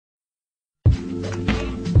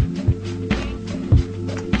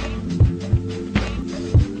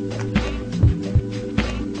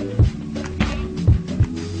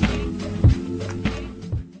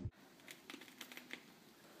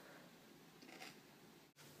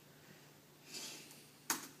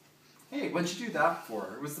Wait, what'd you do that for?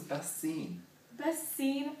 It was the best scene. The best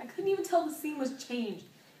scene? I couldn't even tell the scene was changed.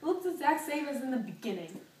 It looked the exact same as in the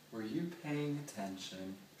beginning. Were you paying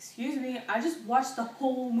attention? Excuse me, I just watched the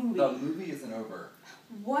whole movie. The movie isn't over.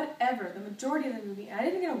 Whatever, the majority of the movie, and I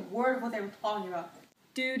didn't get a word of what they were talking about.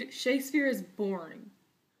 Dude, Shakespeare is boring.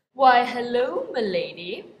 Why, hello,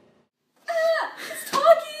 milady. Ah! It's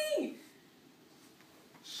talking!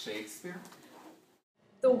 Shakespeare?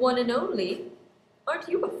 The one and only. Aren't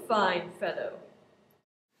you a fine fellow?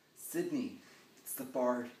 Sydney, it's the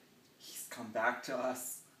bard. He's come back to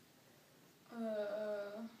us.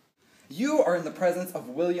 You are in the presence of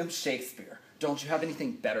William Shakespeare. Don't you have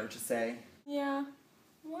anything better to say? Yeah.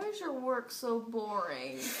 Why is your work so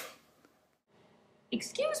boring?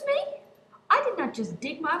 Excuse me? I did not just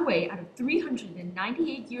dig my way out of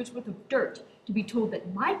 398 years worth of dirt to be told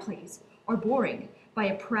that my plays are boring by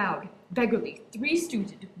a proud, beggarly,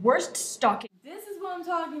 three-stooted, worst-stocking. This is what I'm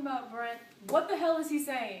talking about, Brent. What the hell is he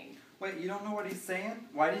saying? Wait, you don't know what he's saying?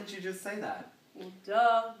 Why didn't you just say that? Well,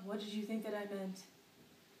 duh. What did you think that I meant?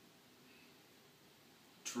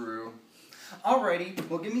 True. Alrighty,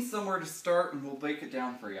 well give me somewhere to start and we'll break it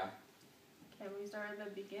down for you. Can we start at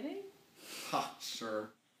the beginning? Ha,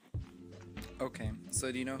 sure. Okay,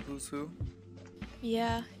 so do you know who's who?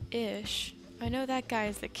 Yeah, ish. I know that guy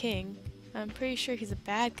is the king. I'm pretty sure he's a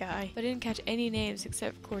bad guy, but I didn't catch any names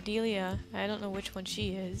except Cordelia. I don't know which one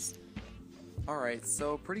she is. Alright,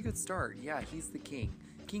 so pretty good start. Yeah, he's the king.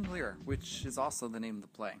 King Lear, which is also the name of the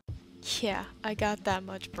play. Yeah, I got that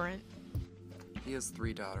much, Brent. He has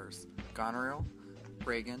 3 daughters, Goneril,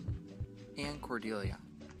 Regan, and Cordelia.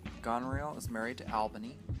 Goneril is married to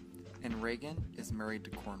Albany, and Regan is married to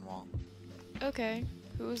Cornwall. Okay,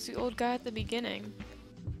 who was the old guy at the beginning?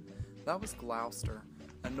 That was Gloucester,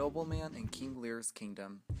 a nobleman in King Lear's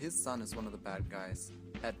kingdom. His son is one of the bad guys,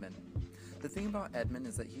 Edmund. The thing about Edmund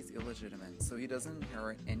is that he's illegitimate, so he doesn't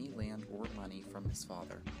inherit any land or money from his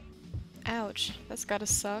father. Ouch, that's gotta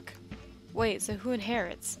suck. Wait, so who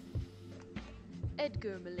inherits?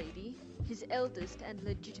 Edgar, milady, his eldest and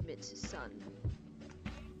legitimate son.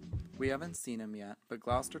 We haven't seen him yet, but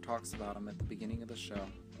Gloucester talks about him at the beginning of the show.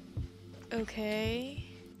 Okay.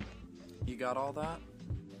 You got all that?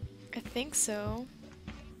 I think so.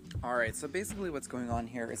 Alright, so basically what's going on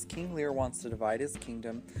here is King Lear wants to divide his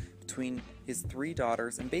kingdom between his 3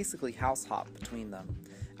 daughters and basically house hop between them.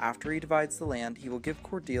 After he divides the land, he will give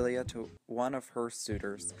Cordelia to one of her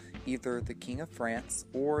suitors, either the King of France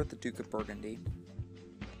or the Duke of Burgundy.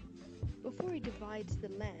 Before he divides the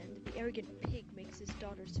land, the arrogant pig makes his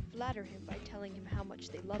daughters flatter him by telling him how much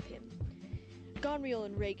they love him. Goneril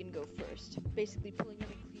and Regan go first, basically pulling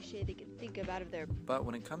every cliche they can think of out of their... But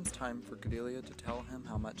when it comes time for Cordelia to tell him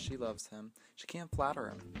how much she loves him, she can't flatter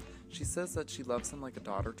him. She says that she loves him like a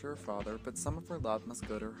daughter to her father, but some of her love must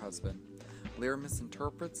go to her husband. Lear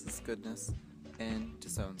misinterprets his goodness and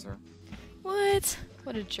disowns her. What?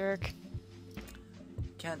 What a jerk.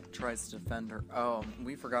 Kent tries to defend her. Oh,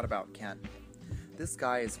 we forgot about Kent. This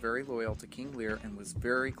guy is very loyal to King Lear and was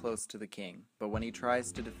very close to the king, but when he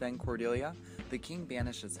tries to defend Cordelia, the king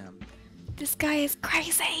banishes him. This guy is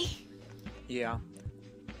crazy! Yeah.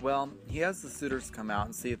 Well, he has the suitors come out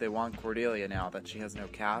and see if they want Cordelia now that she has no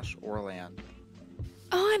cash or land.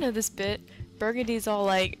 Oh, I know this bit. Burgundy's all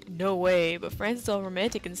like, no way, but France is all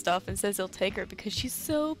romantic and stuff and says he'll take her because she's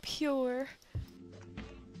so pure.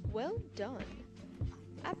 Well done.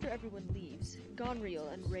 After everyone leaves, Goneril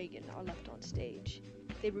and Regan are left on stage.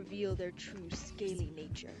 They reveal their true scaly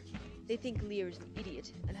nature. They think Lear is an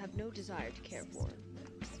idiot and have no desire to care for him.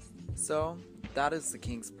 So, that is the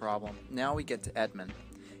king's problem. Now we get to Edmund.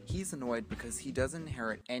 He's annoyed because he doesn't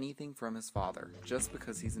inherit anything from his father, just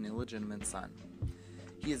because he's an illegitimate son.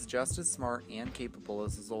 He is just as smart and capable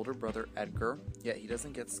as his older brother Edgar, yet he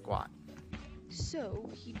doesn't get squat. So,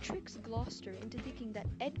 he tricks Gloucester into thinking that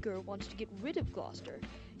Edgar wants to get rid of Gloucester,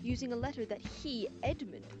 using a letter that he,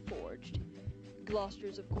 Edmund, forged. Gloucester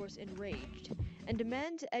is of course enraged, and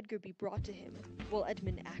demands Edgar be brought to him, while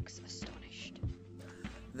Edmund acts astonished.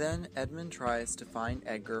 Then Edmund tries to find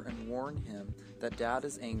Edgar and warn him that Dad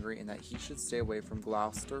is angry and that he should stay away from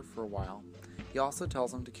Gloucester for a while. He also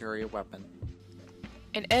tells him to carry a weapon.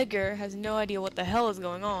 And Edgar has no idea what the hell is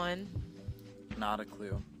going on. Not a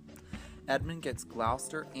clue. Edmund gets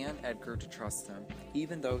Gloucester and Edgar to trust him,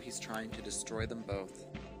 even though he's trying to destroy them both.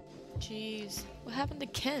 Jeez, what happened to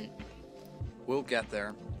Kent? We'll get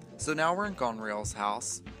there. So now we're in Goneril's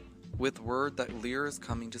house, with word that Lear is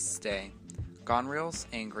coming to stay. Goneril's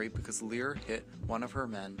angry because Lear hit one of her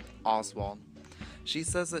men, Oswald. She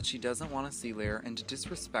says that she doesn't want to see Lear and to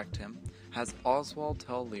disrespect him, has Oswald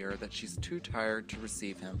tell Lear that she's too tired to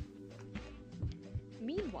receive him.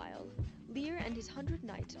 Meanwhile, Lear and his 100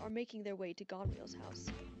 knights are making their way to Gonriel's house.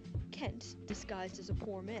 Kent, disguised as a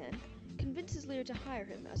poor man, convinces Lear to hire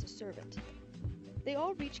him as a servant. They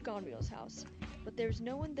all reach Gonriel's house, but there's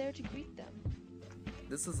no one there to greet them.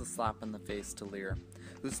 This is a slap in the face to Lear,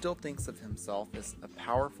 who still thinks of himself as a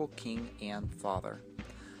powerful king and father.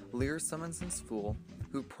 Lear summons his fool,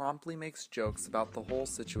 who promptly makes jokes about the whole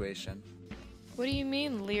situation. What do you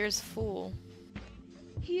mean, Lear's fool?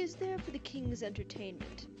 He is there for the king's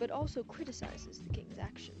entertainment, but also criticizes the king's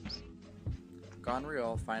actions.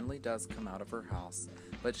 Gonriel finally does come out of her house,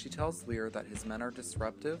 but she tells Lear that his men are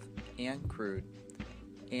disruptive and crude,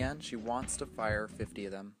 and she wants to fire 50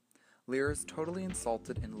 of them. Lear is totally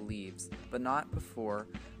insulted and leaves, but not before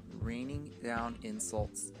raining down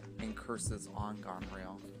insults and curses on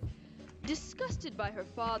Gonriel. Disgusted by her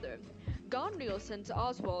father, Gonriel sends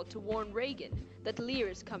Oswald to warn Regan that Lear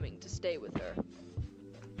is coming to stay with her.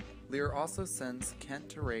 Lear also sends Kent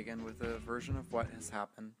to Regan with a version of what has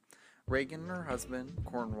happened. Regan and her husband,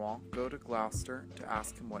 Cornwall, go to Gloucester to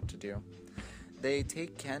ask him what to do. They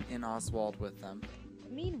take Kent and Oswald with them.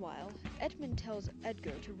 Meanwhile, Edmund tells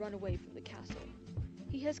Edgar to run away from the castle.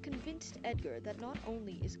 He has convinced Edgar that not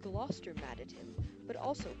only is Gloucester mad at him, but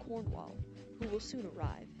also Cornwall, who will soon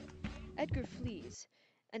arrive. Edgar flees,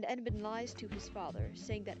 and Edmund lies to his father,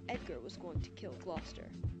 saying that Edgar was going to kill Gloucester.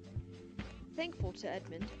 Thankful to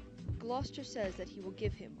Edmund, Gloucester says that he will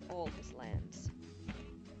give him all his lands.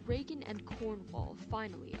 Regan and Cornwall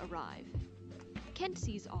finally arrive. Kent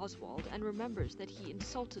sees Oswald and remembers that he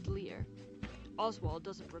insulted Lear. Oswald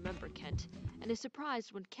doesn't remember Kent, and is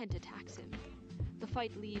surprised when Kent attacks him. The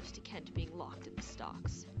fight leads to Kent being locked in the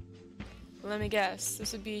stocks. Let me guess,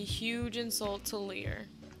 this would be a huge insult to Lear.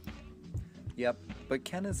 Yep, but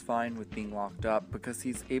Ken is fine with being locked up because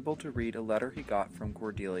he's able to read a letter he got from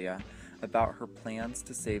Cordelia about her plans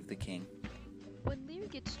to save the king. When Lear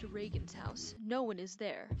gets to Regan's house, no one is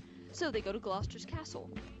there, so they go to Gloucester's castle.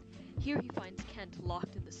 Here he finds Kent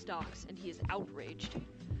locked in the stocks, and he is outraged.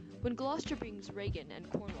 When Gloucester brings Regan and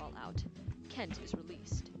Cornwall out, Kent is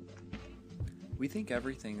released. We think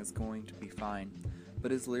everything is going to be fine,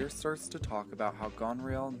 but as Lear starts to talk about how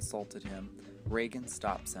Gonriel insulted him, Regan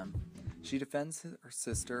stops him. She defends her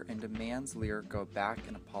sister and demands Lear go back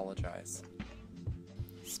and apologize.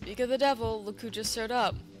 Speak of the devil, look who just showed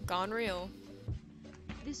up. Gonriel.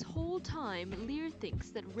 This whole time, Lear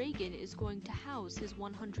thinks that Regan is going to house his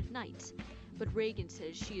 100 knights, but Regan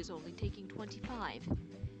says she is only taking 25.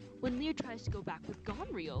 When Lear tries to go back with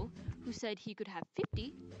Gonriel, who said he could have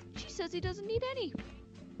 50, she says he doesn't need any.